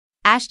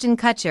Ashton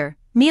Kutcher,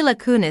 Mila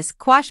Kunis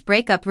quash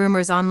breakup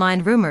rumors.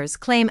 Online rumors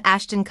claim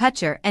Ashton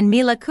Kutcher and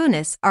Mila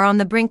Kunis are on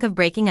the brink of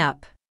breaking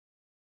up.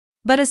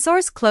 But a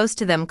source close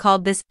to them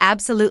called this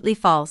absolutely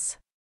false.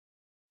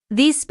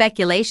 These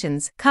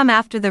speculations come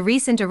after the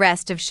recent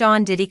arrest of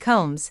Sean Diddy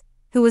Combs,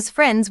 who was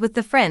friends with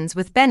the Friends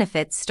with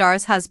Benefits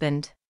star's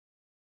husband.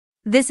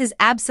 This is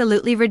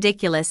absolutely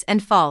ridiculous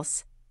and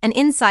false, an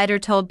insider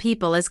told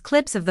People as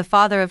clips of the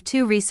father of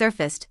two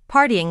resurfaced,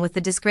 partying with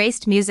the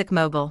disgraced music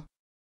mogul.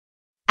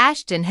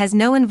 Ashton has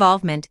no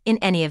involvement in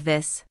any of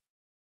this.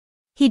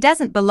 He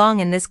doesn't belong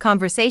in this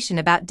conversation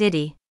about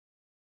Diddy.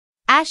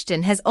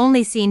 Ashton has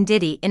only seen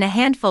Diddy in a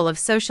handful of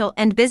social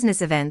and business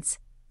events,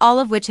 all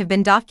of which have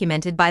been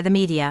documented by the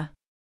media.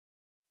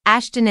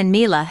 Ashton and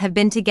Mila have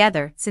been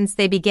together since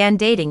they began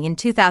dating in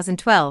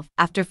 2012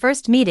 after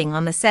first meeting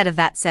on the set of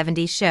That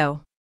 70s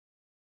Show.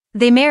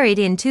 They married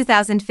in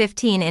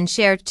 2015 and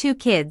shared 2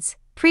 kids.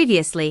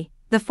 Previously,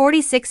 the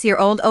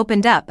 46-year-old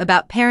opened up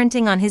about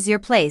parenting on his Your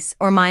Place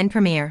or Mine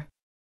premiere.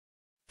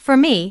 "For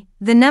me,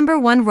 the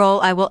 #1 role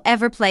I will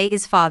ever play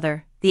is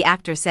father," the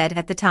actor said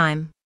at the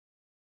time.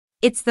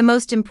 "It's the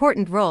most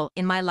important role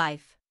in my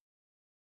life."